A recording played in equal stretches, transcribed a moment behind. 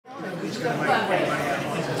Welcome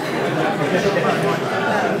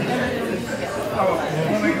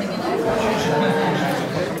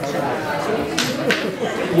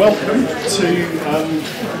to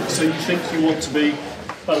So You Think You Want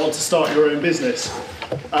to Start Your Own Business.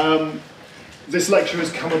 This lecture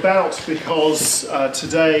has come about because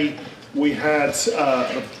today we had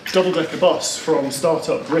a double-decker bus from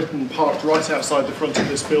Startup Britain parked right outside the front of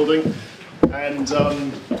this building, and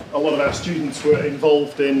a lot of our students were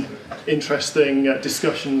involved in interesting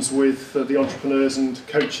discussions with the entrepreneurs and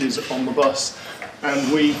coaches on the bus,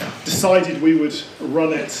 and we decided we would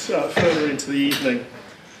run it further into the evening.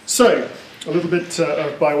 So, a little bit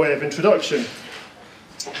by way of introduction.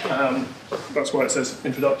 That's why it says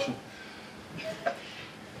introduction.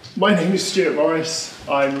 My name is Stuart Morris.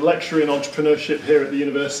 I'm lecturer in entrepreneurship here at the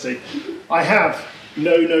university. I have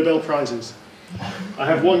no Nobel Prizes. I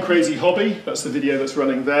have one crazy hobby. That's the video that's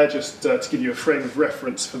running there, just to give you a frame of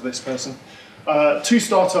reference for this person. 2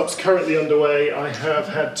 startups currently underway. I have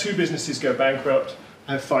had 2 businesses go bankrupt.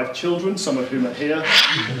 I have 5 children, some of whom are here.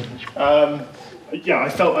 Yeah, I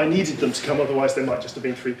felt I needed them to come, otherwise there might just have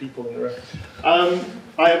been 3 people in the room.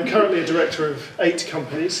 I am currently a director of 8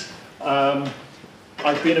 companies.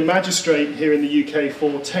 I've been a magistrate here in the UK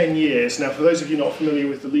for 10 years. Now, for those of you not familiar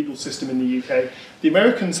with the legal system in the UK, the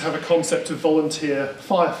Americans have a concept of volunteer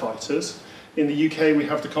firefighters. In the UK, we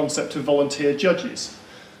have the concept of volunteer judges.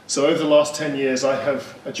 So over the last 10 years, I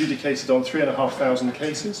have adjudicated on 3,500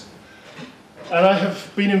 cases. And I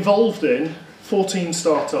have been involved in 14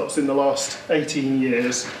 startups in the last 18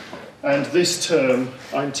 years. And this term,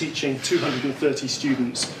 I'm teaching 230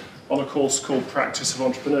 students on a course called Practice of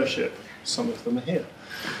Entrepreneurship. Some of them are here.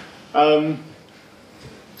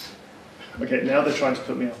 Okay, now they're trying to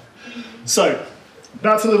put me off. So,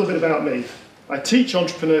 that's a little bit about me. I teach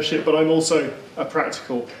entrepreneurship, but I'm also a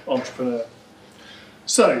practical entrepreneur.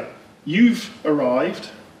 So, you've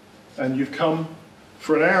arrived, and you've come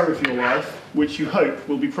for an hour of your life, which you hope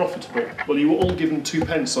will be profitable. Well, you were all given 2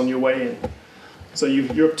 pence on your way in. So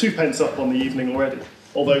you're 2 pence up on the evening already,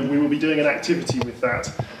 although we will be doing an activity with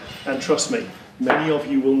that, and trust me, many of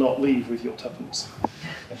you will not leave with your tuppence.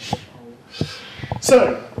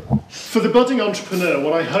 So, for the budding entrepreneur,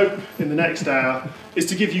 what I hope in the next hour is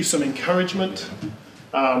to give you some encouragement,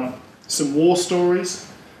 some war stories,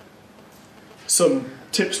 some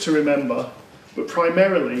tips to remember, but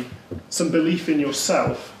primarily some belief in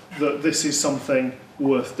yourself that this is something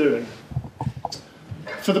worth doing.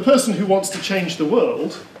 For the person who wants to change the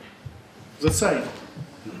world, the same.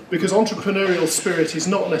 Because entrepreneurial spirit is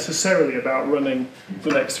not necessarily about running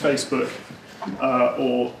the next Facebook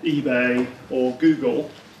or eBay or Google.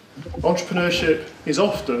 Entrepreneurship is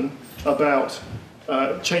often about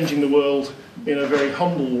changing the world in a very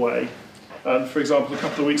humble way. And for example, a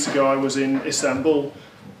couple of weeks ago I was in Istanbul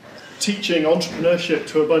teaching entrepreneurship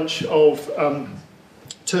to a bunch of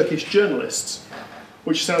Turkish journalists,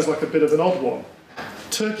 which sounds like a bit of an odd one.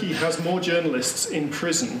 Turkey has more journalists in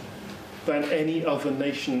prison than any other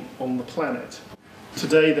nation on the planet.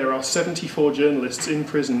 Today there are 74 journalists in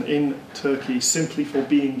prison in Turkey simply for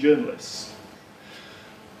being journalists.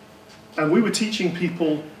 And we were teaching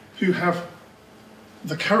people who have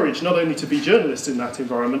the courage not only to be journalists in that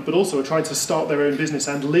environment, but also are trying to start their own business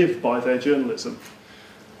and live by their journalism.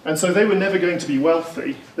 And so they were never going to be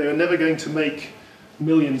wealthy, they were never going to make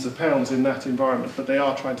millions of pounds in that environment, but they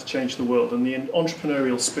are trying to change the world. And the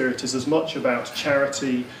entrepreneurial spirit is as much about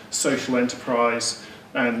charity, social enterprise,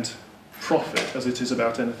 and profit as it is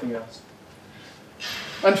about anything else.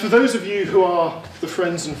 And for those of you who are the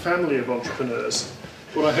friends and family of entrepreneurs,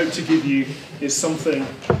 what I hope to give you is something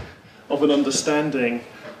of an understanding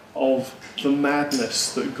of the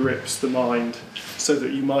madness that grips the mind, so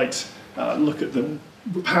that you might look at them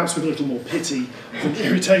perhaps with a little more pity than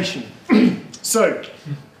irritation. So,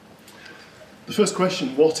 the first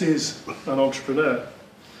question, what is an entrepreneur?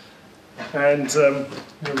 And I'm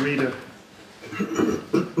going to read a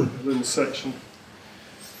little section.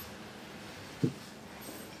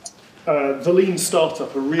 The Lean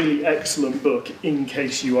Startup, a really excellent book in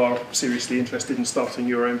case you are seriously interested in starting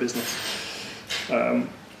your own business. So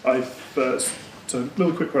a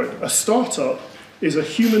little quick quote. A startup is a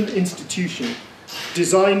human institution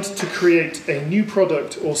designed to create a new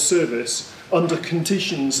product or service under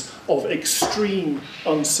conditions of extreme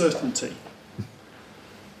uncertainty.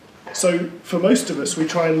 So for most of us, we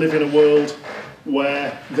try and live in a world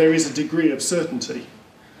where there is a degree of certainty.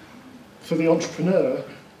 For the entrepreneur,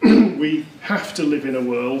 we have to live in a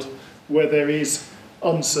world where there is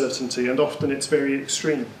uncertainty, and often it's very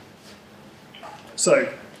extreme.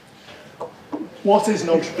 So, what is an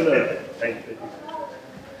entrepreneur?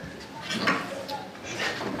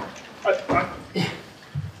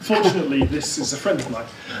 Fortunately, this is a friend of mine.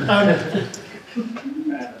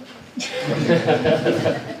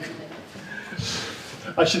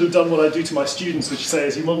 I should have done what I do to my students, which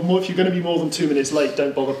says, if you're going to be more than 2 minutes late,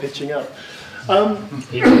 don't bother pitching up.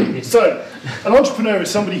 So, an entrepreneur is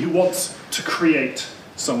somebody who wants to create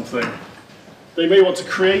something. They may want to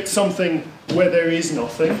create something where there is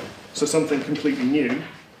nothing, so something completely new,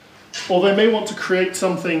 or they may want to create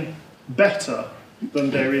something better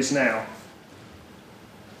than there is now.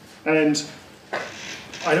 And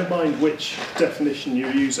I don't mind which definition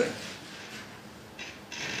you're using.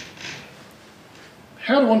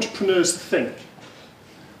 How do entrepreneurs think?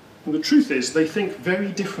 And the truth is, they think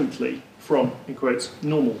very differently from, in quotes,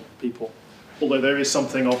 normal people, although there is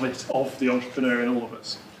something of the entrepreneur in all of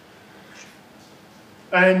us.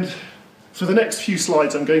 And for the next few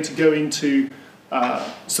slides, I'm going to go into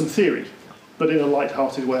some theory, but in a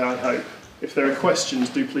light-hearted way, I hope. If there are questions,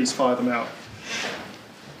 do please fire them out.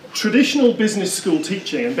 Traditional business school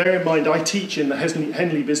teaching, and bear in mind I teach in the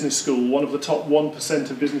Henley Business School, one of the top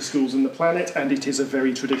 1% of business schools in the planet, and it is a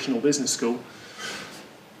very traditional business school,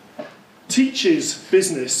 teaches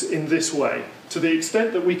business in this way. To the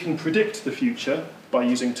extent that we can predict the future by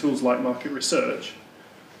using tools like market research,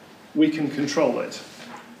 we can control it.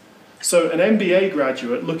 So an MBA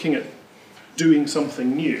graduate looking at doing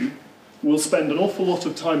something new will spend an awful lot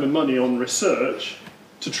of time and money on research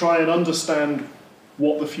to try and understand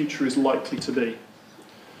what the future is likely to be.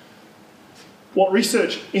 What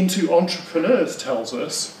research into entrepreneurs tells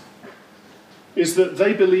us is that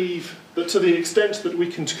they believe that to the extent that we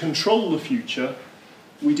can control the future,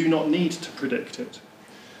 we do not need to predict it.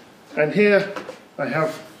 And here I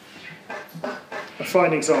have a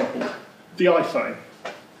fine example, the iPhone.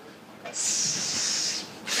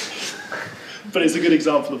 But it's a good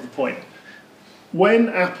example of the point. When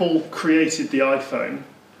Apple created the iPhone,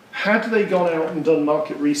 had they gone out and done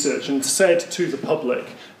market research and said to the public,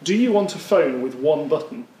 do you want a phone with one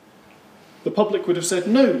button? The public would have said,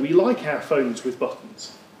 no, we like our phones with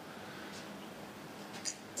buttons.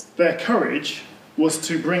 Their courage was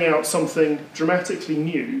to bring out something dramatically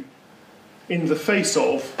new in the face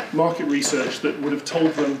of market research that would have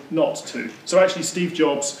told them not to. So actually Steve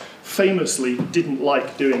Jobs famously didn't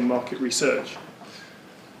like doing market research.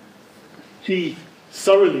 He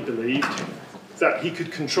thoroughly believed that he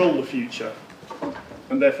could control the future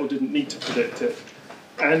and therefore didn't need to predict it.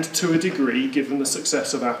 And to a degree, given the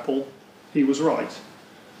success of Apple, he was right.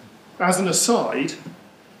 As an aside,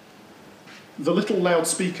 the little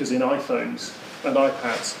loudspeakers in iPhones and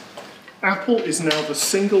iPads, Apple is now the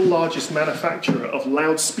single largest manufacturer of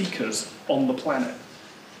loudspeakers on the planet.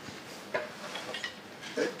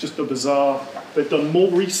 Just a bizarre, they've done more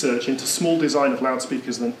research into small design of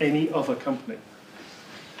loudspeakers than any other company.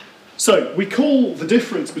 So we call the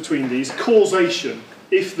difference between these causation,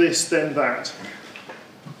 if this, then that.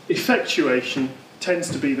 Effectuation tends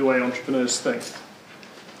to be the way entrepreneurs think.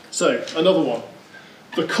 So, another one.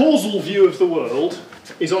 The causal view of the world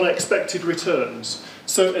is on expected returns.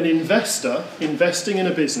 So an investor investing in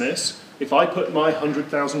a business, if I put my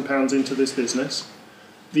 £100,000 into this business,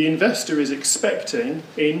 the investor is expecting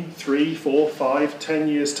in 3, 4, 5, 10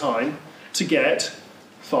 years' time to get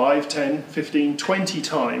 5, 10, 15, 20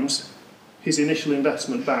 times his initial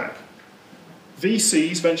investment back.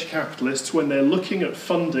 VCs, venture capitalists, when they're looking at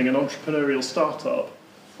funding an entrepreneurial startup,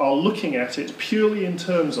 are looking at it purely in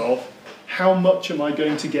terms of how much am I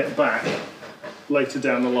going to get back later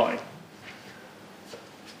down the line.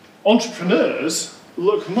 Entrepreneurs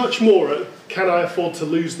look much more at, can I afford to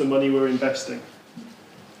lose the money we're investing?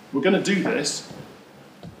 We're going to do this.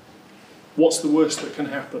 What's the worst that can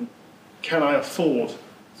happen? Can I afford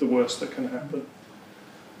the worst that can happen?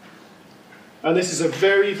 And this is a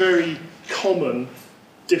very, very common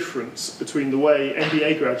difference between the way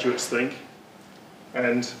MBA graduates think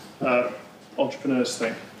and entrepreneurs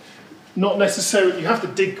think. Not necessarily, you have to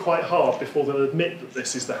dig quite hard before they'll admit that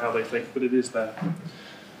this is how they think, but it is there.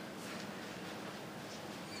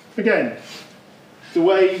 Again, the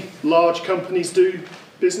way large companies do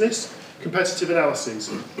business, competitive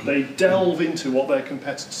analyses. They delve into what their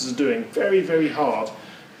competitors are doing very, very hard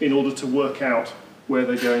in order to work out where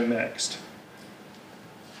they're going next.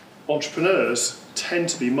 Entrepreneurs tend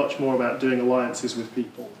to be much more about doing alliances with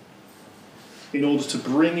people in order to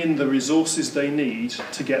bring in the resources they need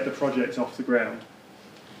to get the project off the ground.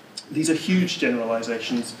 These are huge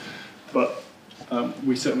generalizations, but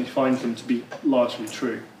we certainly find them to be largely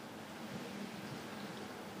true.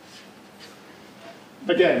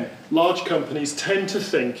 Again, large companies tend to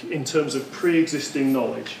think in terms of pre-existing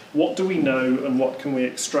knowledge. What do we know and what can we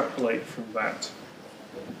extrapolate from that?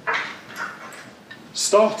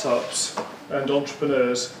 Startups and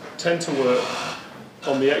entrepreneurs tend to work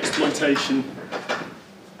on the exploitation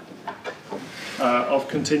of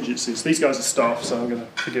contingencies. These guys are staff, so I'm going to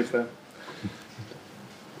forgive them.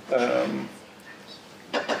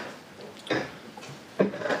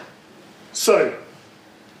 So,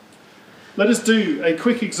 let us do a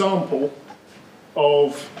quick example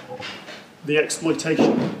of the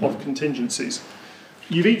exploitation of contingencies.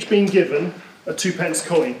 You've each been given a 2p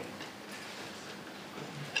coin.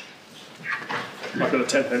 I've got a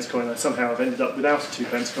 10p coin, and somehow I've ended up without a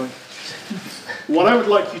 2p coin. What I would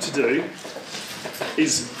like you to do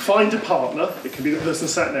is find a partner. It can be the person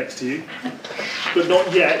sat next to you, but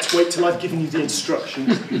not yet. Wait till I've given you the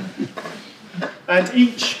instructions. And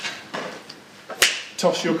each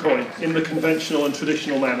toss your coin in the conventional and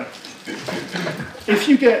traditional manner. If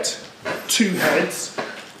you get 2 heads,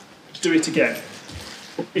 do it again.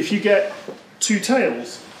 If you get 2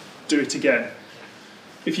 tails, do it again.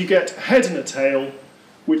 If you get a head and a tail,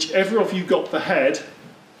 whichever of you got the head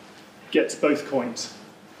gets both coins.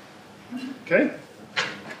 Okay?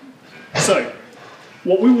 So,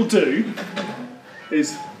 what we will do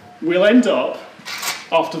is we'll end up,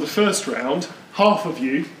 after the first round, half of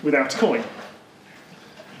you without a coin.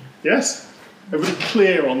 Yes? Everybody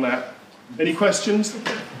clear on that? Any questions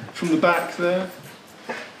from the back there?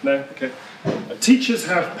 No? Okay. Teachers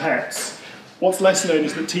have pets. What's less known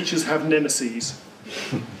is that teachers have nemesis.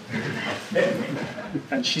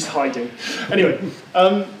 And she's hiding. Anyway,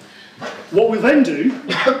 what we'll then do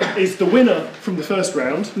is the winner from the first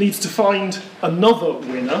round needs to find another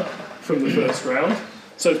winner from the first round.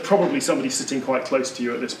 So it's probably somebody sitting quite close to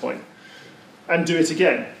you at this point. And do it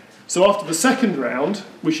again. So after the second round,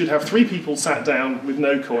 we should have 3 people sat down with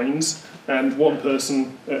no coins, and 1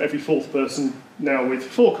 person, every 4th person, now with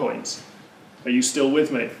 4 coins. Are you still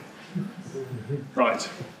with me? Right.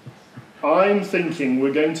 I'm thinking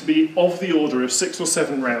we're going to be of the order of 6 or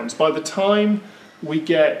 7 rounds. By the time we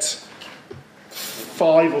get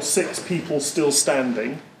 5 or 6 people still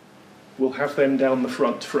standing, we'll have them down the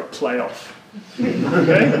front for a playoff.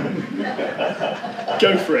 Okay?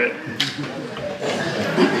 Go for it.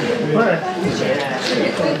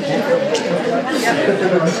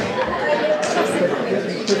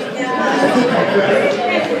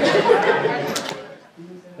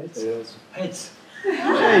 Heads.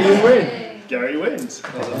 Hey, you win. Gary wins.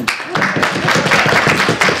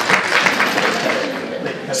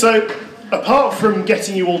 So, apart from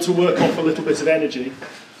getting you all to work off a little bit of energy,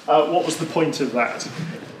 what was the point of that?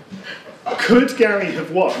 Could Gary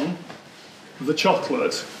have won the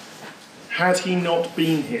chocolate had he not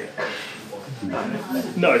been here?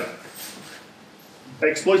 No.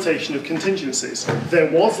 Exploitation of contingencies. There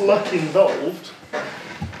was luck involved,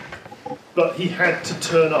 but he had to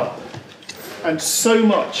turn up. And so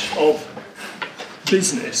much of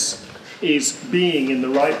business is being in the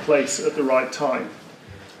right place at the right time.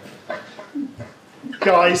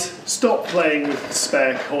 Guys, stop playing with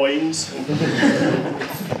spare coins.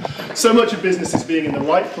 So much of business is being in the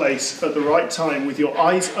right place at the right time with your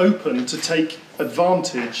eyes open to take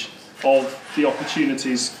advantage of the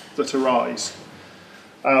opportunities that arise.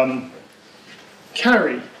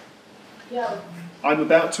 Carrie, Yeah. I'm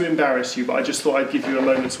about to embarrass you, but I just thought I'd give you a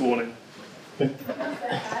moment's warning.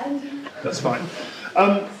 That's fine.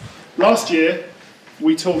 Last year,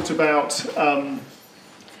 we talked about, I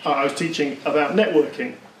was teaching about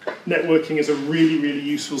networking. Networking is a really, really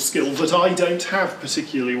useful skill that I don't have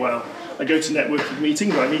particularly well. I go to networking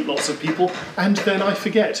meetings, I meet lots of people, and then I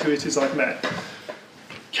forget who it is I've met.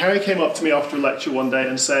 Carrie came up to me after a lecture one day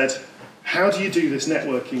and said, "How do you do this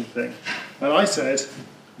networking thing?" And I said,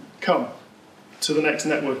 "Come to the next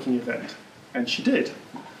networking event." And she did.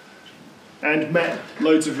 And met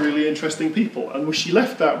loads of really interesting people. And she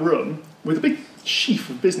left that room with a big sheaf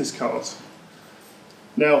of business cards.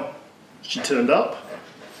 Now, she turned up.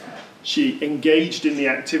 She engaged in the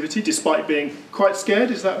activity despite being quite scared.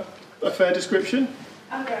 Is that a fair description?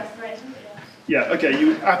 Underestimated, Yeah, okay, you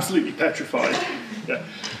were absolutely petrified. Yeah.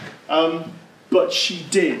 But she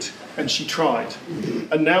did, and she tried.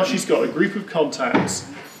 And now she's got a group of contacts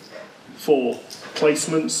for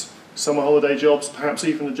placements, summer holiday jobs, perhaps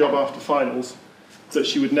even a job after finals, that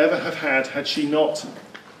she would never have had she not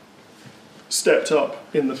stepped up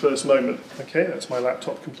in the first moment. Okay, that's my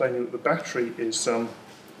laptop complaining that the battery is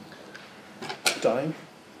dying.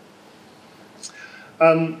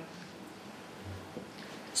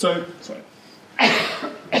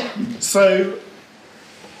 So,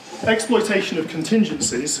 exploitation of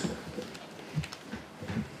contingencies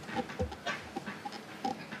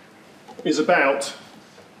is about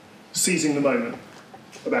seizing the moment,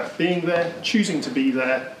 about being there, choosing to be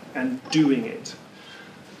there, and doing it.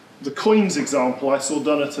 the coins example I saw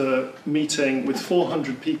done at a meeting with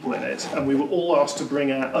 400 people in it, and we were all asked to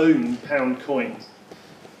bring our own pound coin.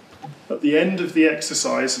 At the end of the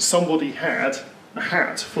exercise, somebody had a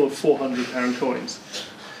hat full of £400 coins.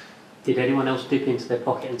 Did anyone else dip into their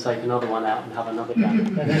pocket and take another one out and have another go?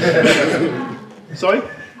 Sorry?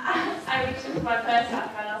 I reached into my purse out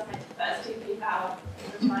and I was like, first 2 people out,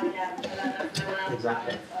 and try again, and then no one else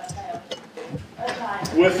Exactly. tried, so I failed. I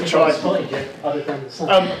tried. Worth a try. Spotted you, I'd have done the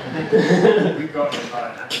same. We've got to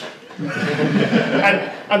try that.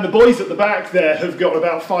 And the boys at the back there have got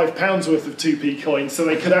about £5 worth of 2p coins, so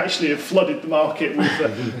they could actually have flooded the market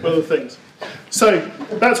with other things. So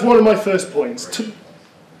that's one of my first points.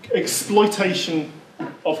 Exploitation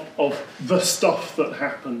of the stuff that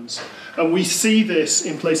happens. And we see this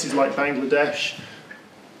in places like Bangladesh.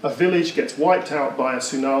 A village gets wiped out by a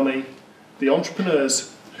tsunami. The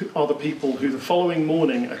entrepreneurs are the people who the following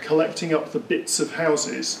morning are collecting up the bits of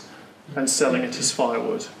houses and selling it as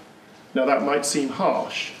firewood. Now that might seem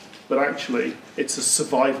harsh, but actually it's a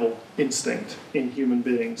survival instinct in human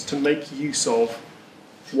beings to make use of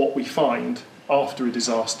what we find after a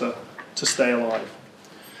disaster to stay alive.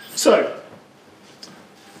 So,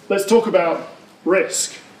 let's talk about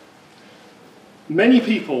risk. Many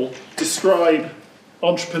people describe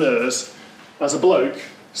entrepreneurs as a bloke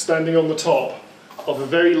standing on the top of a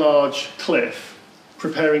very large cliff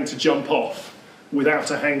preparing to jump off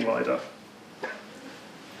without a hang glider.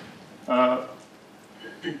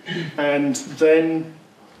 And then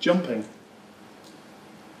jumping.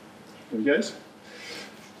 There he goes.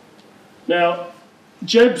 Now,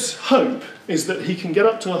 Jeb's hope is that he can get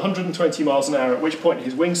up to 120 miles an hour, at which point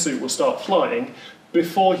his wingsuit will start flying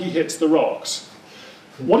before he hits the rocks.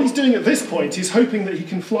 What he's doing at this point is hoping that he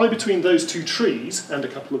can fly between those two trees and a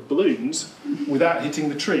couple of balloons without hitting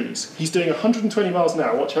the trees. He's doing 120 miles an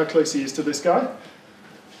hour. Watch how close he is to this guy.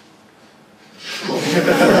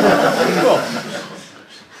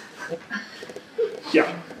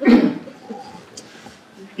 Yeah.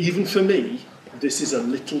 Even for me, this is a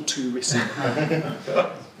little too risky.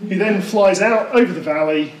 He then flies out over the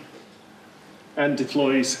valley and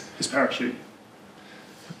deploys his parachute.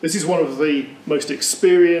 This is one of the most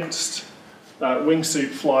experienced wingsuit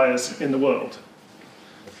flyers in the world.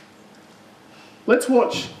 Let's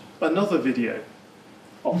watch another video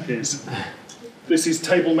of his. This is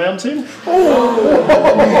Table Mountain. Oh,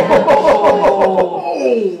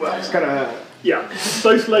 that's gonna hurt. Yeah,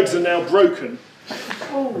 both legs are now broken.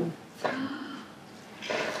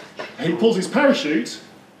 He pulls his parachute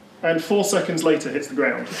and 4 seconds later hits the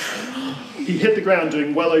ground. He hit the ground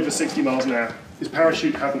doing well over 60 miles an hour. His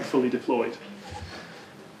parachute hadn't fully deployed.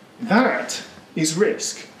 That is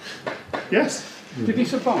risk. Yes? Did he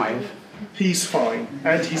survive? He's fine,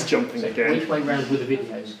 and he's jumping again. Which way round were the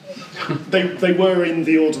videos? They were in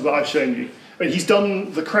the order that I've shown you. He's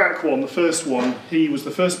done the crack one, the first one. He was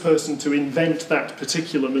the first person to invent that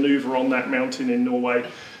particular manoeuvre on that mountain in Norway,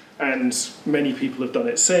 and many people have done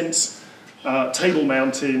it since. Table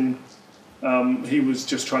Mountain, he was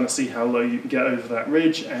just trying to see how low you can get over that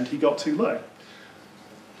ridge, and he got too low.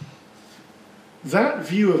 That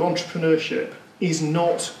view of entrepreneurship is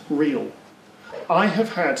not real. I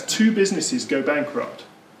have had 2 businesses go bankrupt,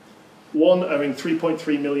 one owing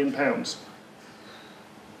 £3.3 million.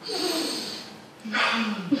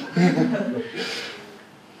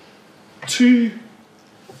 Two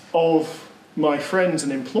of my friends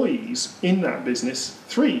and employees in that business,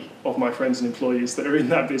 3 of my friends and employees that are in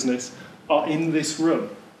that business, are in this room.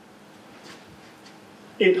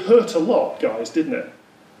 It hurt a lot, guys, didn't it?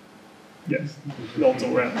 Yes, nods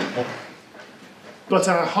all round. But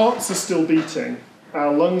our hearts are still beating,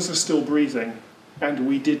 our lungs are still breathing, and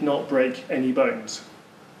we did not break any bones.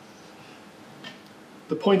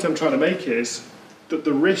 The point I'm trying to make is that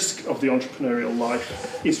the risk of the entrepreneurial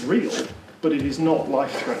life is real, but it is not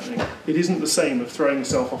life-threatening. It isn't the same of throwing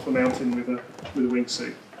yourself off a mountain with a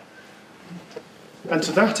wingsuit. And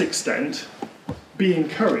to that extent, be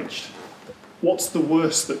encouraged. What's the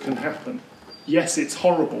worst that can happen? Yes, it's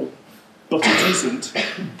horrible, but it isn't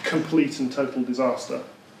complete and total disaster.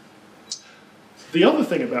 The other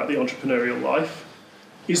thing about the entrepreneurial life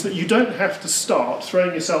is that you don't have to start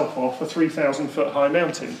throwing yourself off a 3,000-foot high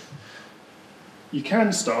mountain. You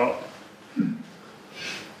can start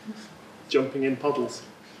jumping in puddles.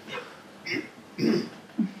 You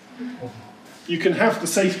can have the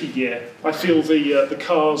safety gear. I feel the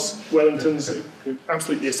cars, Wellingtons, are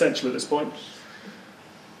absolutely essential at this point.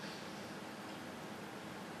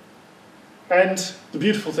 And the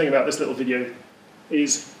beautiful thing about this little video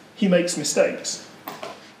is he makes mistakes,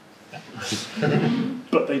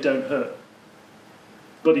 but they don't hurt.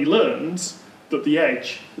 But he learns that the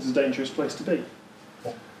edge is a dangerous place to be.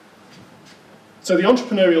 So the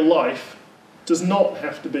entrepreneurial life does not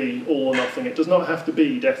have to be all or nothing. It does not have to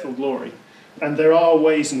be death or glory. And there are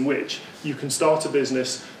ways in which you can start a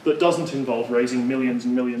business that doesn't involve raising millions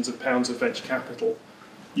and millions of pounds of venture capital.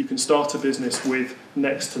 You can start a business with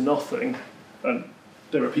next to nothing, and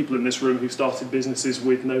there are people in this room who started businesses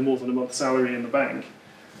with no more than a month's salary in the bank,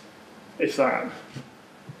 if that,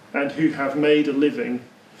 and who have made a living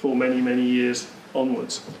for many, many years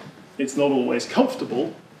onwards. It's not always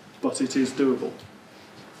comfortable, but it is doable.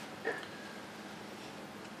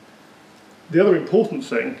 The other important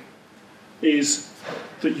thing is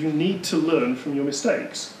that you need to learn from your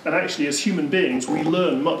mistakes. And actually, as human beings, we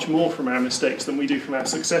learn much more from our mistakes than we do from our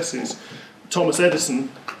successes. Thomas Edison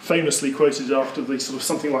famously quoted after the sort of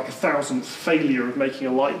something like 1,000th failure of making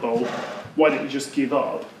a light bulb, "Why don't you just give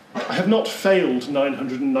up?" I have not failed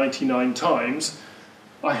 999 times.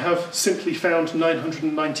 I have simply found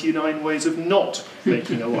 999 ways of not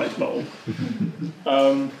making a light bulb.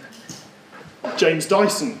 James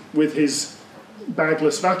Dyson, with his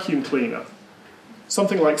bagless vacuum cleaner,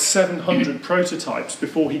 something like 700 prototypes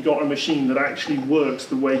before he got a machine that actually worked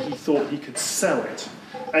the way he thought he could sell it.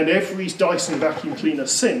 And every Dyson vacuum cleaner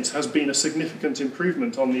since has been a significant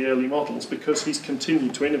improvement on the early models because he's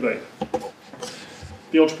continued to innovate.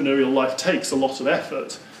 The entrepreneurial life takes a lot of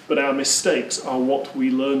effort, but our mistakes are what we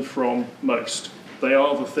learn from most. They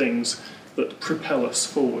are the things that propel us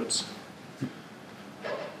forwards.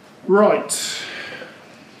 Right.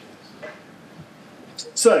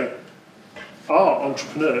 So, are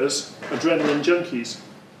entrepreneurs adrenaline junkies?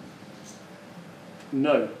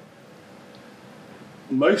 No.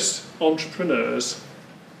 Most entrepreneurs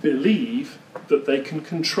believe that they can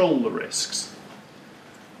control the risks.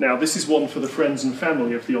 Now, this is one for the friends and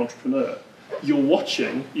family of the entrepreneur. You're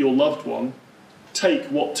watching your loved one take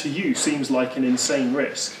what to you seems like an insane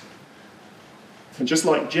risk. And just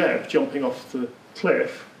like Jeb jumping off the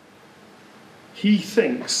cliff, he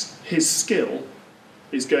thinks his skill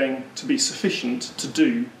is going to be sufficient to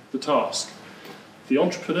do the task. The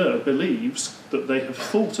entrepreneur believes that they have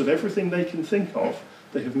thought of everything they can think of,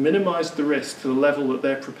 they have minimised the risk to the level that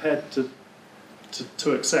they're prepared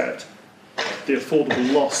to accept, the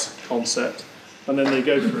affordable loss concept, and then they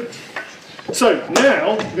go for it. So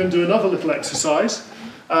now we're going to do another little exercise.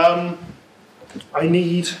 I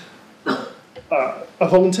need a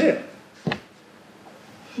volunteer.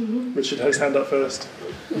 Richard has his hand up first.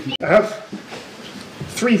 I have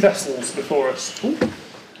 3 vessels before us.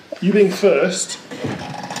 You being first,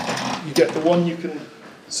 you get the one you can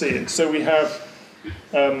see in. So we have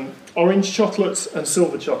orange chocolates and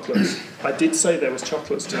silver chocolates. I did say there was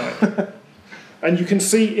chocolates tonight. And you can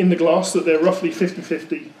see in the glass that they're roughly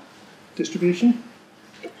 50-50 distribution.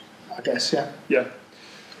 I guess, yeah. Yeah.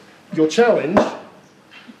 Your challenge,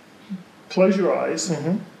 close your eyes,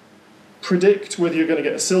 predict whether you're going to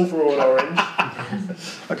get a silver or an orange.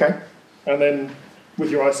 Okay. And then, with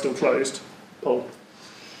your eyes still closed, pull.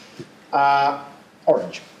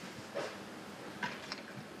 Orange.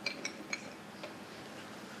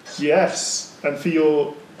 Yes. And for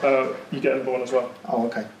your, you get another one as well. Oh,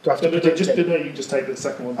 okay. Do I have to No, predict it? you can just take the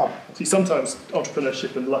second one. Oh. See, sometimes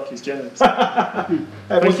entrepreneurship and luck is generous. It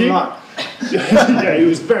wasn't you. luck. Yeah, he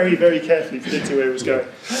was very, very carefully predicting where he was going.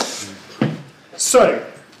 So,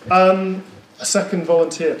 a second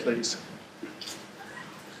volunteer, please.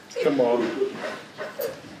 Come on.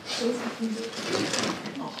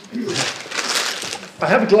 I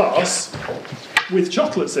have a glass with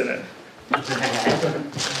chocolates in it.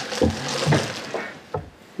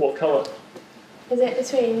 What colour? Is it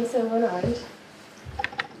between silver and orange?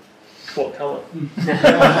 What colour?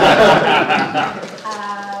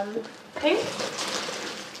 Pink?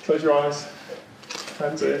 Close your eyes.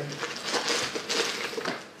 Hands in.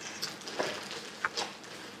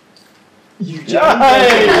 You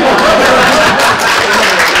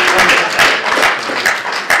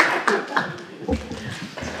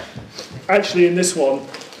Actually, in this one,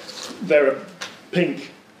 there are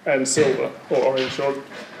pink and silver, or orange, or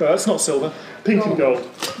no, that's not silver, pink and gold.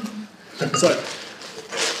 So,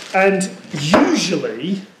 and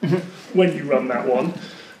usually, when you run that one,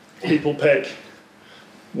 people pick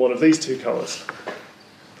one of these 2 colours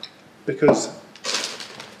because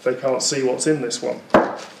they can't see what's in this one.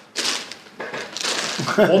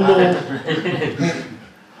 One more.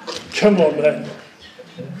 Come on, then.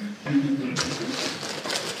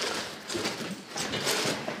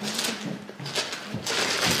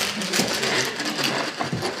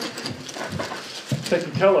 Take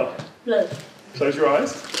a colour. Blue. Close your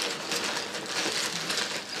eyes.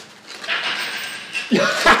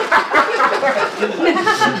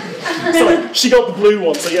 Sorry, she got the blue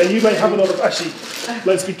one, so yeah, you may have another. Actually,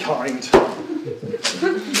 let's be kind. You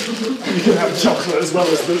can have chocolate as well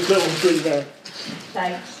as the little green man.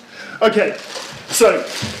 Thanks. Okay, so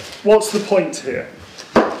what's the point here?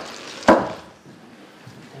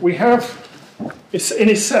 We have, in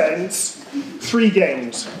a sense, 3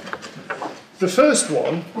 games. The first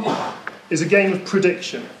one is a game of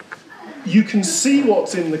prediction. You can see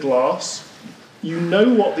what's in the glass, you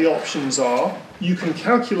know what the options are, you can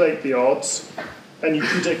calculate the odds, and you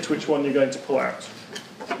predict which one you're going to pull out.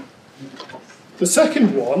 The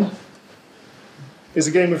second one is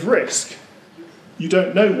a game of risk. You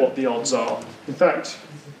don't know what the odds are. In fact,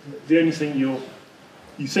 the only thing you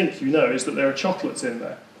think you know is that there are chocolates in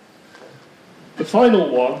there. The final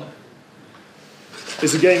one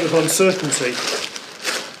is a game of uncertainty,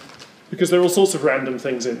 because there are all sorts of random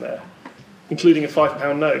things in there, including a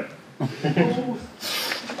 £5 note.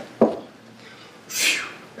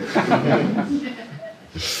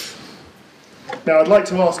 Now, I'd like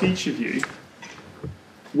to ask each of you,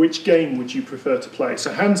 which game would you prefer to play?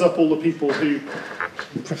 So hands up all the people who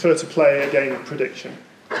prefer to play a game of prediction.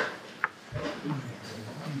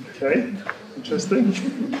 Okay, interesting.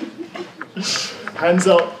 Hands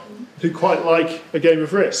up who quite like a game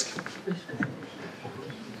of risk.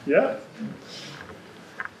 Yeah?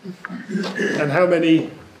 And how many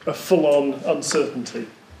are full-on uncertainty?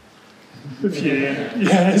 A few,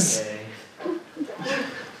 yes.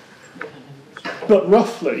 But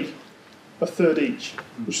roughly a third each,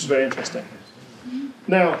 which is very interesting.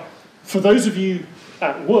 Now, for those of you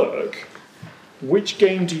at work, which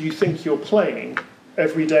game do you think you're playing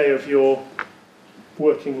every day of your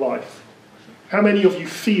working life? How many of you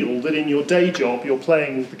feel that in your day job you're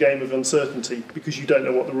playing the game of uncertainty because you don't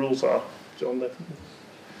know what the rules are? John, there.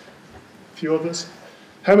 A few others?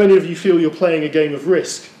 How many of you feel you're playing a game of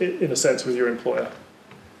risk, in a sense, with your employer?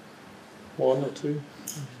 1 or 2?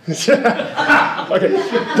 Okay,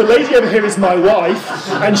 the lady over here is my wife,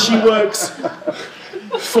 and she works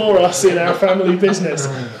for us in our family business.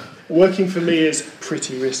 Working for me is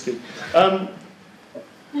pretty risky.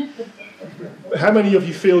 How many of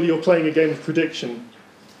you feel you're playing a game of prediction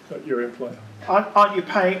at your employer? Aren't you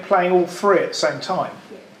playing all 3 at the same time?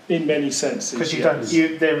 In many senses, Because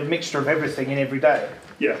yes. they're a mixture of everything in every day.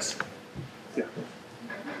 Yes. Yeah.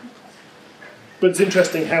 But it's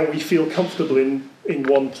interesting how we feel comfortable in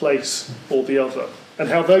one place or the other, and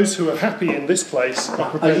how those who are happy in this place are I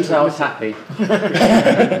prepared didn't to say I was live. happy.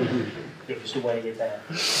 It's the way you're there.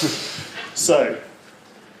 So,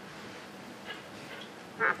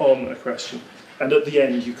 on a question, and at the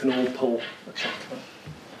end you can all pull a chocolate.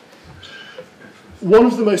 One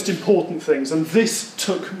of the most important things, and this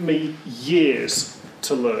took me years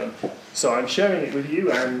to learn, so I'm sharing it with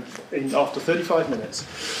you, and after 35 minutes.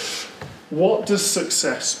 What does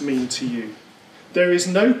success mean to you? There is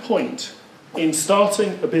no point in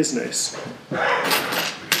starting a business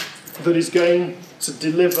that is going to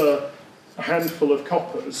deliver a handful of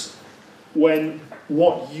coppers when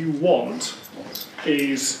what you want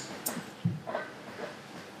is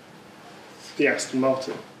the Aston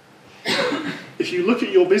Martin. If you look at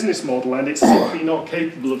your business model and it's simply not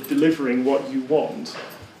capable of delivering what you want,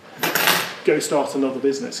 go start another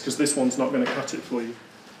business, because this one's not going to cut it for you.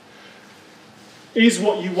 Is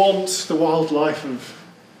what you want the wildlife of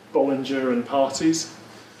Bollinger and parties?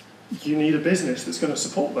 You need a business that's going to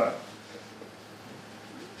support that.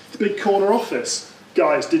 The big corner office.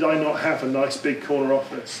 Guys, did I not have a nice big corner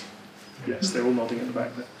office? Yes, they're all nodding at the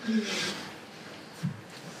back there.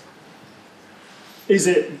 Is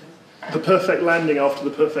it the perfect landing after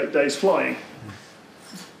the perfect day's flying?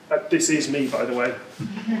 This is me, by the way,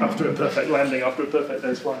 after a perfect landing, after a perfect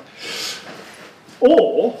day's flying.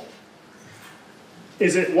 Or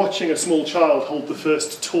is it watching a small child hold the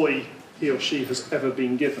first toy he or she has ever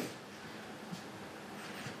been given?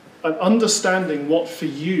 And understanding what for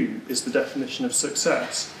you is the definition of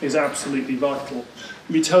success is absolutely vital. Let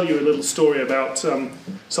me tell you a little story about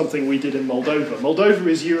something we did in Moldova. Moldova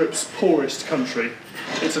is Europe's poorest country.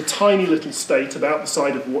 It's a tiny little state about the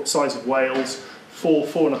size of Wales,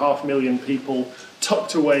 4.5 million people,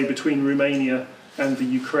 tucked away between Romania and the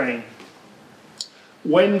Ukraine.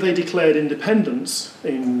 When they declared independence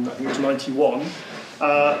in, I think it was 91,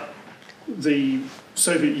 the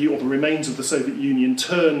Soviet, or the remains of the Soviet Union,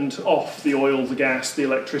 turned off the oil, the gas, the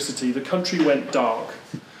electricity. The country went dark.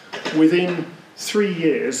 Within 3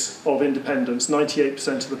 years of independence,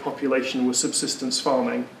 98% of the population were subsistence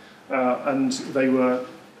farming, and they were,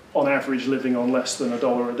 on average, living on less than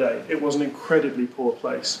 $1 a day. It was an incredibly poor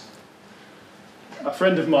place. A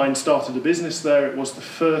friend of mine started a business there. It was the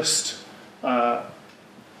first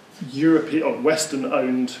European or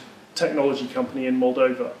Western-owned technology company in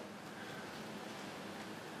Moldova.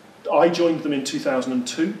 I joined them in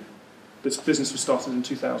 2002. This business was started in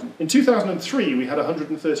 2000. In 2003, we had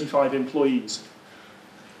 135 employees.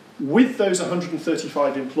 With those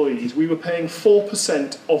 135 employees, we were paying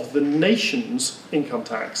 4% of the nation's income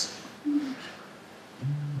tax.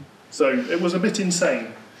 So it was a bit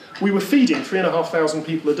insane. We were feeding 3,500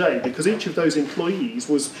 people a day because each of those employees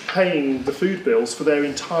was paying the food bills for their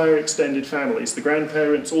entire extended families, the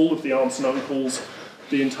grandparents, all of the aunts and uncles,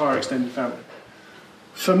 the entire extended family.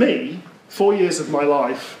 For me, 4 years of my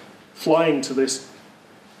life flying to this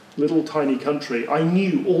little tiny country, I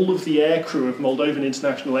knew all of the aircrew of Moldovan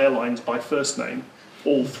International Airlines by first name,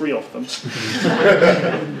 all three of them.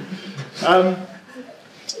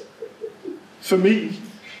 For me,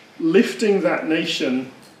 lifting that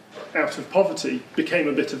nation out of poverty became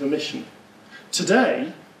a bit of a mission.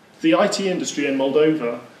 Today, the IT industry in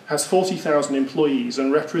Moldova has 40,000 employees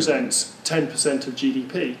and represents 10% of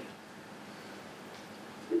GDP.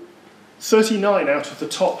 39 out of the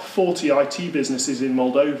top 40 IT businesses in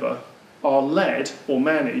Moldova are led or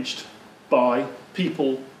managed by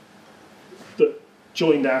people that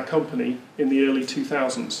joined our company in the early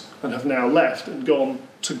 2000s and have now left and gone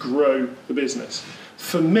to grow the business.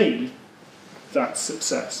 For me, that's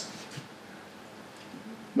success.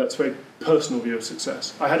 That's a very personal view of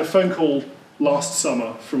success. I had a phone call last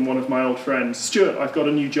summer from one of my old friends. Stuart, I've got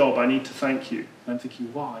a new job, I need to thank you. I'm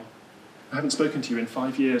thinking, why? I haven't spoken to you in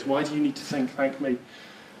 5 years. Why do you need to thank me?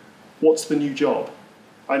 What's the new job?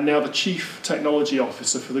 I'm now the Chief Technology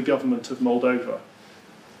Officer for the government of Moldova.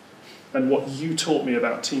 And what you taught me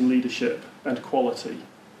about team leadership and quality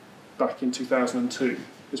back in 2002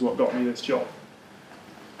 is what got me this job.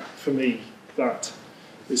 For me, that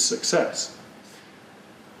is success.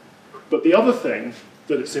 But the other thing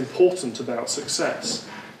that is important about success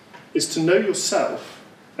is to know yourself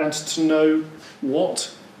and to know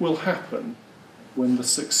what will happen when the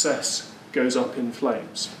success goes up in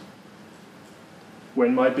flames.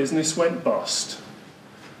 When my business went bust,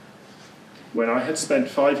 when I had spent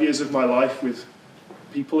 5 years of my life with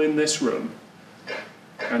people in this room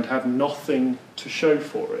and had nothing to show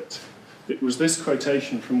for it, it was this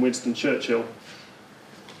quotation from Winston Churchill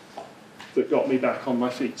that got me back on my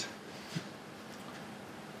feet.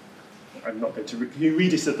 I'm not going to you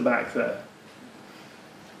read it at the back there.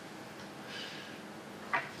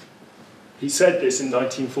 He said this in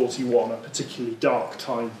 1941, a particularly dark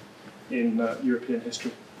time in European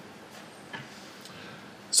history.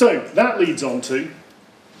 So that leads on to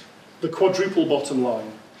the quadruple bottom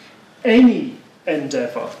line. Any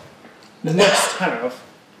endeavour must have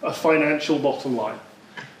a financial bottom line.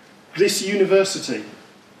 This university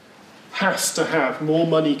has to have more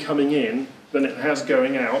money coming in than it has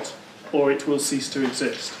going out, or it will cease to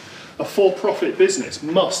exist. A for-profit business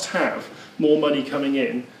must have more money coming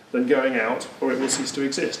in than going out, or it will cease to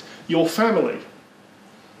exist. Your family,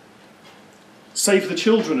 Save the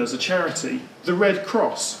Children as a charity, the Red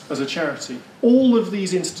Cross as a charity, all of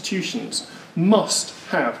these institutions must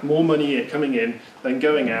have more money coming in than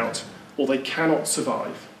going out, or they cannot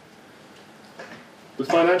survive. The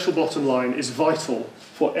financial bottom line is vital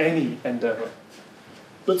for any endeavour.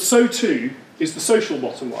 But so too is the social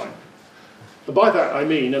bottom line. And by that I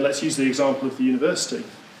mean, and let's use the example of the university,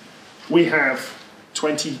 we have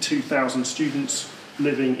 22,000 students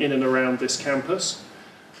living in and around this campus.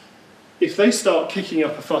 If they start kicking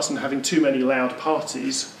up a fuss and having too many loud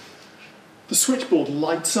parties, the switchboard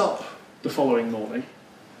lights up the following morning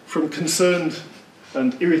from concerned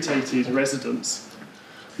and irritated residents.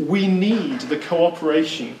 We need the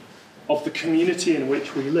cooperation of the community in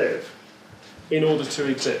which we live in order to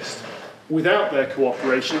exist. Without their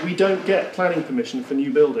cooperation, we don't get planning permission for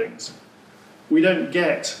new buildings. We don't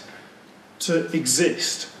get to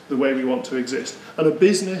exist the way we want to exist. And a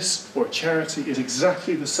business or a charity is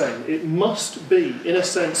exactly the same. It must be, in a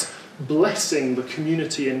sense, blessing the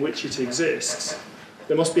community in which it exists.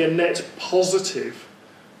 There must be a net positive.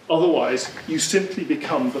 Otherwise, you simply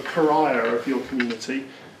become the pariah of your community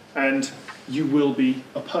and you will be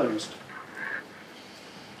opposed.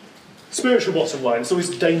 Spiritual bottom line. It's always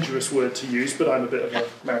a dangerous word to use, but I'm a bit of a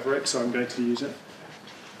maverick, so I'm going to use it.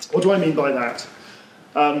 What do I mean by that?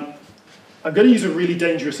 I'm going to use a really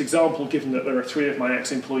dangerous example, given that there are 3 of my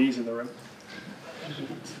ex-employees in the room.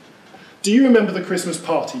 Do you remember the Christmas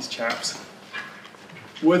parties, chaps?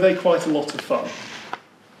 Were they quite a lot of fun?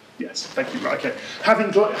 Yes, thank you. Right, okay.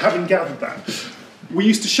 Having gathered that, we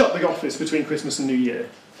used to shut the office between Christmas and New Year,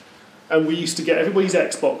 and we used to get everybody's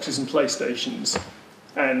Xboxes and PlayStations,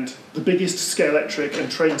 and the biggest Scalextric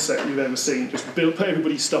and train set you've ever seen, just put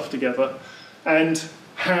everybody's stuff together, and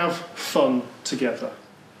have fun together.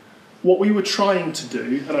 What we were trying to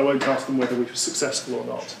do, and I won't ask them whether we were successful or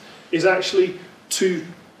not, is actually to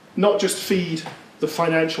not just feed the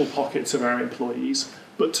financial pockets of our employees,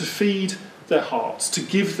 but to feed their hearts, to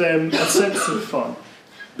give them a sense of fun.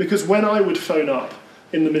 Because when I would phone up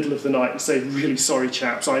in the middle of the night and say, really sorry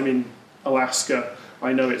chaps, I'm in Alaska,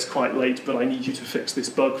 I know it's quite late, but I need you to fix this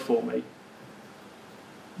bug for me,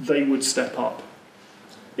 they would step up.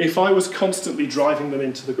 If I was constantly driving them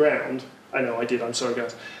into the ground, I know I did, I'm sorry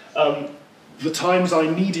guys, the times I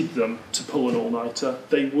needed them to pull an all-nighter,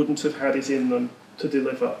 they wouldn't have had it in them to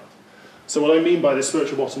deliver. So what I mean by the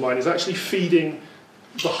spiritual bottom line is actually feeding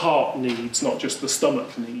the heart needs, not just the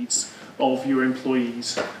stomach needs, of your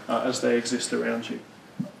employees as they exist around you.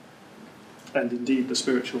 And indeed the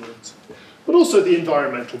spiritual needs. But also the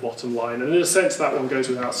environmental bottom line, and in a sense that one goes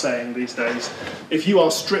without saying these days. If you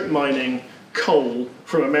are strip mining coal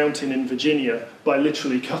from a mountain in Virginia by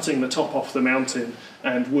literally cutting the top off the mountain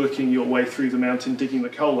and working your way through the mountain, digging the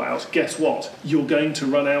coal out, guess what? You're going to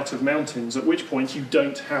run out of mountains, at which point you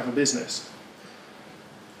don't have a business.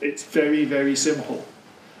 It's very, very simple.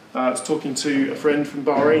 I was talking to a friend from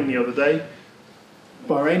Bahrain the other day.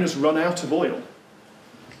 Bahrain has run out of oil.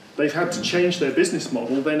 They've had to change their business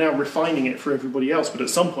model. They're now refining it for everybody else, but at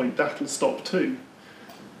some point that'll stop too.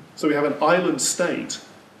 So we have an island state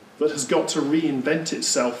that has got to reinvent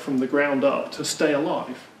itself from the ground up to stay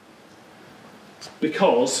alive.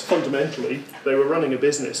 Because, fundamentally, they were running a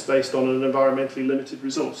business based on an environmentally limited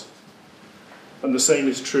resource. And the same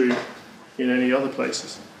is true in any other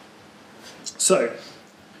places. So,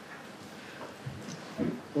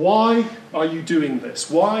 why are you doing this?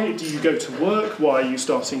 Why do you go to work? Why are you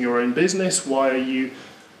starting your own business? Why are you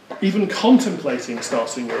even contemplating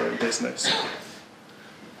starting your own business?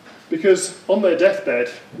 Because on their deathbed,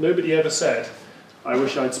 nobody ever said, I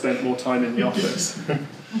wish I'd spent more time in the office.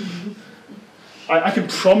 I can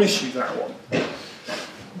promise you that one.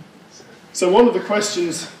 So one of the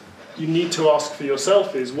questions you need to ask for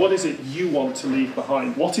yourself is, what is it you want to leave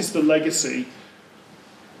behind? What is the legacy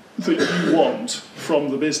that you want from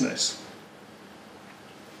the business?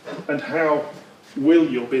 And how will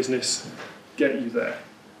your business get you there?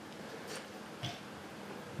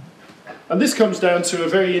 And this comes down to a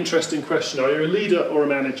very interesting question. Are you a leader or a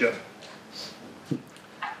manager?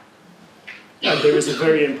 And there is a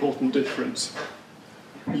very important difference.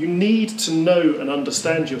 You need to know and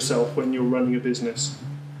understand yourself when you're running a business.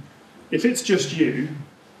 If it's just you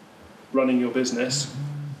running your business,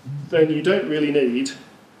 then you don't really need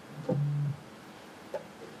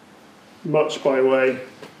much by way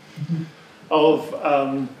of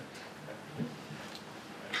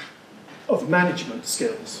management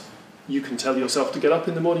skills. You can tell yourself to get up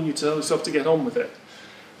in the morning, you tell yourself to get on with it.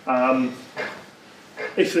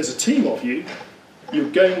 If there's a team of you, you're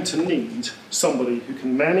going to need somebody who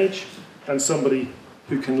can manage and somebody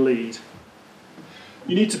who can lead.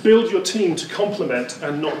 You need to build your team to complement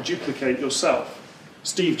and not duplicate yourself.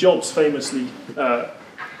 Steve Jobs famously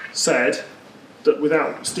said that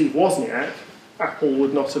without Steve Wozniak, Apple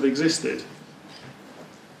would not have existed.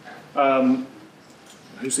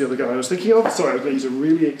 Who's the other guy I was thinking of? Sorry, I was going to use a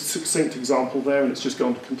really succinct example there and it's just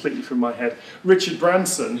gone completely from my head. Richard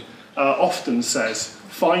Branson often says,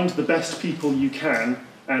 find the best people you can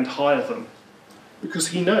and hire them. Because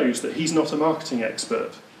he knows that he's not a marketing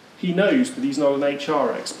expert. He knows that he's not an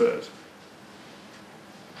HR expert.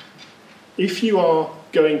 If you are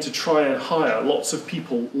going to try and hire lots of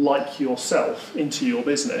people like yourself into your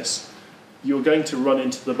business, you're going to run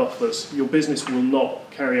into the buffers. Your business will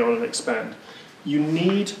not carry on and expand. You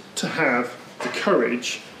need to have the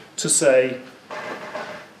courage to say,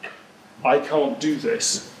 I can't do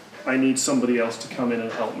this. I need somebody else to come in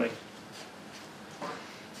and help me.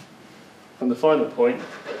 And the final point,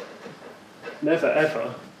 never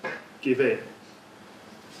ever give in.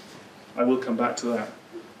 I will come back to that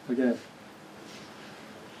again.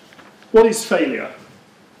 What is failure?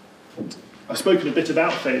 I've spoken a bit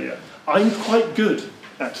about failure. I'm quite good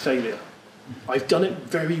at failure. I've done it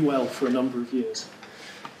very well for a number of years.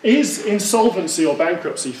 Is insolvency or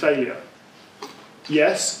bankruptcy failure?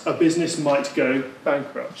 Yes, a business might go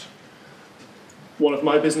bankrupt. One of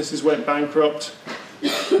my businesses went bankrupt.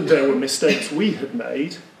 There were mistakes we had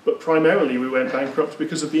made, but primarily we went bankrupt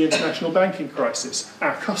because of the international banking crisis.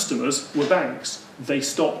 Our customers were banks. They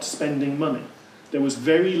stopped spending money. There was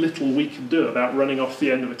very little we could do about running off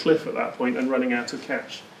the end of a cliff at that point and running out of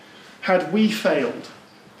cash. Had we failed?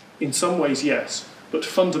 In some ways, yes, but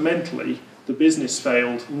fundamentally, the business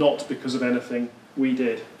failed not because of anything we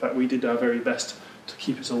did. In fact, we did our very best to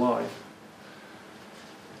keep it alive.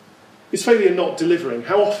 Is failure not delivering?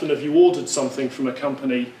 How often have you ordered something from a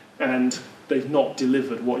company and they've not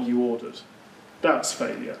delivered what you ordered? That's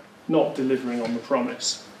failure, not delivering on the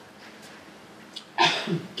promise.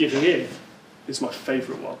 Giving in is my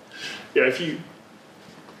favourite one. Yeah, if you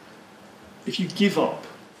give up,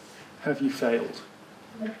 have you failed?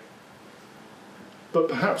 But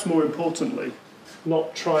perhaps more importantly,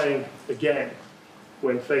 not trying again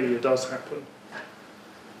when failure does happen.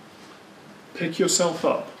 Pick yourself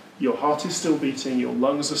up. Your heart is still beating, your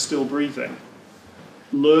lungs are still breathing.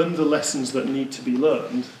 Learn the lessons that need to be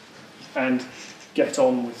learned and get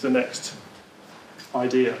on with the next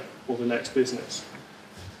idea or the next business.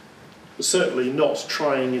 But certainly not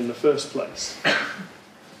trying in the first place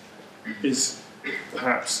is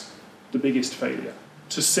perhaps the biggest failure.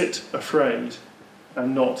 To sit afraid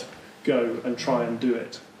and not go and try and do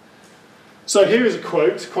it. So here is a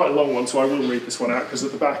quote, quite a long one, so I will read this one out because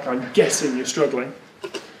at the back I'm guessing you're struggling.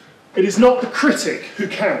 It is not the critic who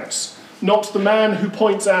counts, not the man who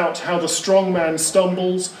points out how the strong man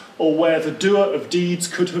stumbles or where the doer of deeds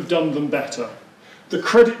could have done them better. The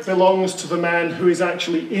credit belongs to the man who is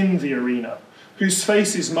actually in the arena, whose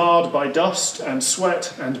face is marred by dust and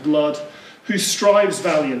sweat and blood, who strives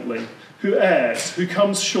valiantly, who errs, who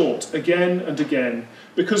comes short again and again,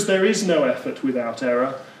 because there is no effort without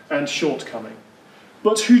error and shortcoming.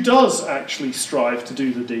 But who does actually strive to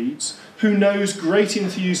do the deeds, who knows great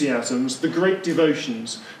enthusiasms, the great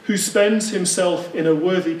devotions, who spends himself in a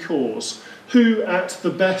worthy cause, who at the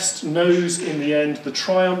best knows in the end the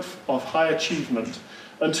triumph of high achievement,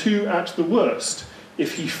 and who at the worst,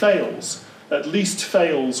 if he fails, at least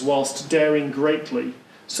fails whilst daring greatly,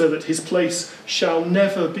 so that his place shall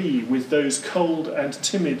never be with those cold and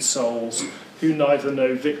timid souls who neither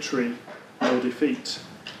know victory nor defeat.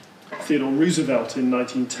 Theodore Roosevelt in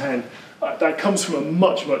 1910. That comes from a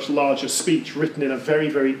much, much larger speech written in a very,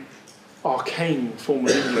 very arcane form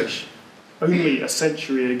of English. Only a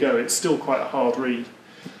century ago, it's still quite a hard read.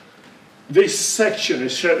 This section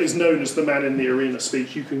is known as the Man in the Arena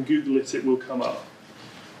speech. You can Google it, it will come up.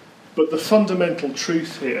 But the fundamental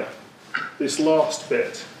truth here, this last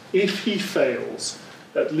bit, if he fails,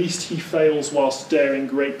 at least he fails whilst daring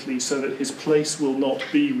greatly, so that his place will not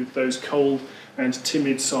be with those cold and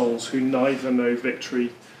timid souls who neither know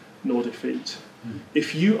victory nor defeat.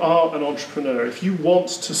 If you are an entrepreneur, if you want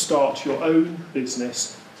to start your own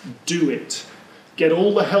business, do it. Get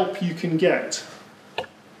all the help you can get.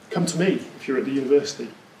 Come to me if you're at the university.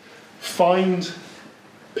 Find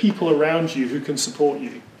people around you who can support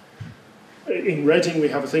you. In Reading, we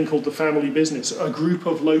have a thing called the Family Business, a group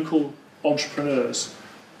of local entrepreneurs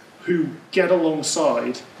who get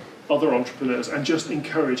alongside other entrepreneurs and just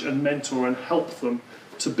encourage and mentor and help them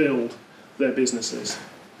to build their businesses.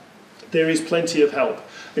 There is plenty of help.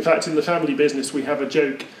 In fact, in the Family Business, we have a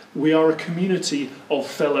joke. We are a community of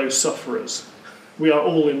fellow sufferers. We are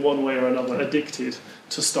all in one way or another addicted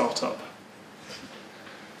to startup.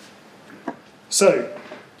 So,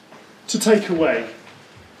 to take away,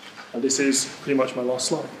 and this is pretty much my last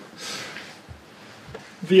slide,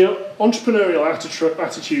 the entrepreneurial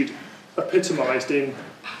attitude epitomised in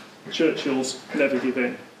Churchill's Never Give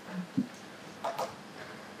In.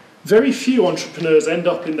 Very few entrepreneurs end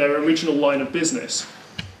up in their original line of business.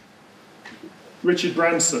 Richard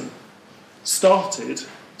Branson started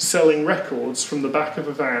selling records from the back of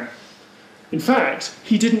a van. In fact,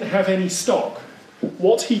 he didn't have any stock.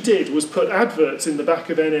 What he did was put adverts in the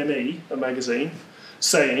back of NME, a magazine,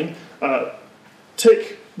 saying,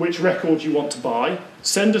 tick which record you want to buy,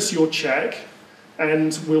 send us your cheque,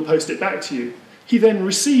 and we'll post it back to you. He then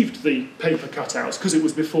received the paper cutouts, because it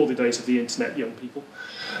was before the days of the internet, young people,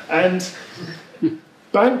 and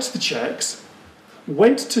banked the cheques,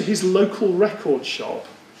 went to his local record shop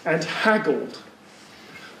and haggled,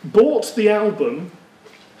 bought the album,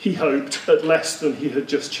 he hoped, at less than he had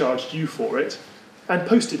just charged you for it, and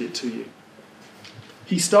posted it to you.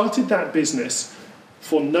 He started that business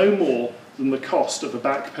for no more than the cost of a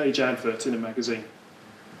back page advert in a magazine.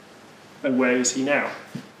 And where is he now?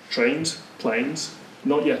 Trains, planes,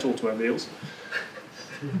 not yet automobiles.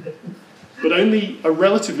 But only a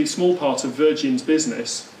relatively small part of Virgin's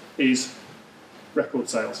business is record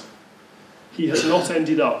sales. He has not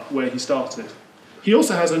ended up where he started. He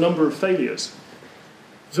also has a number of failures.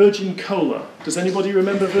 Virgin Cola. Does anybody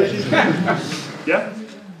remember Virgin Cola? Yeah?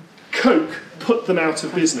 Coke put them out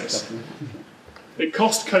of business. It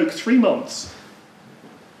cost Coke 3 months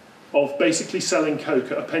of basically selling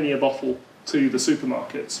Coke at a penny a bottle to the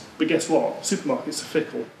supermarkets. But guess what? Supermarkets are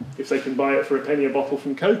fickle. If they can buy it for a penny a bottle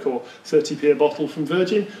from Coke or 30p a bottle from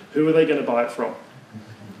Virgin, who are they going to buy it from?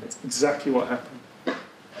 That's exactly what happened.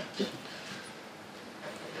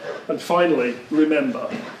 And finally, remember,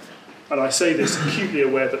 and I say this acutely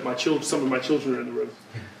aware that some of my children are in the room,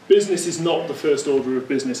 business is not the first order of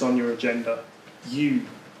business on your agenda. You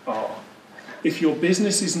are. If your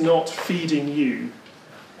business is not feeding you,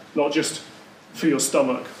 not just for your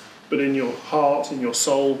stomach, but in your heart, in your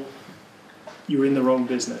soul, you're in the wrong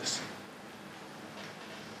business.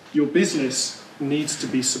 Your business needs to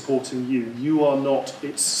be supporting you. You are not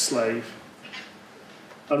its slave.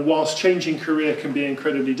 And whilst changing career can be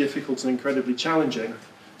incredibly difficult and incredibly challenging,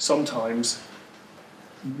 sometimes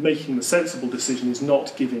making the sensible decision is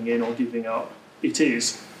not giving in or giving up. It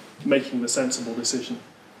is making the sensible decision.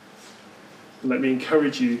 And let me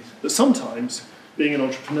encourage you that sometimes being an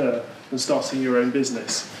entrepreneur and starting your own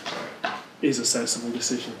business is a sensible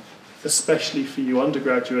decision, especially for you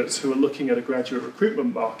undergraduates who are looking at a graduate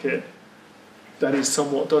recruitment market that is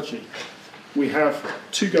somewhat dodgy. We have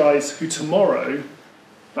two guys who tomorrow,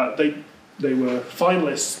 they were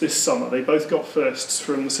finalists this summer. They both got firsts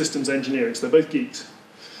from the systems engineering, so they're both geeks.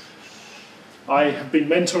 I have been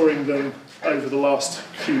mentoring them over the last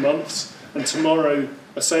few months, and tomorrow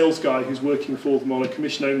a sales guy who's working for them on a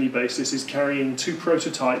commission-only basis is carrying 2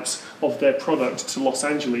 prototypes of their product to Los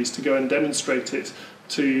Angeles to go and demonstrate it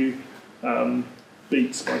to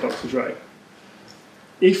Beats by Dr. Dre.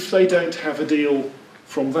 If they don't have a deal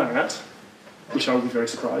from that, which I will be very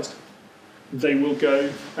surprised, they will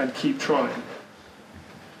go and keep trying.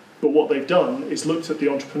 But what they've done is looked at the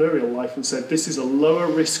entrepreneurial life and said, this is a lower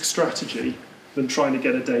risk strategy than trying to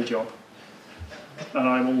get a day job. And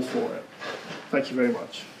I'm all for it. Thank you very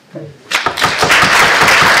much.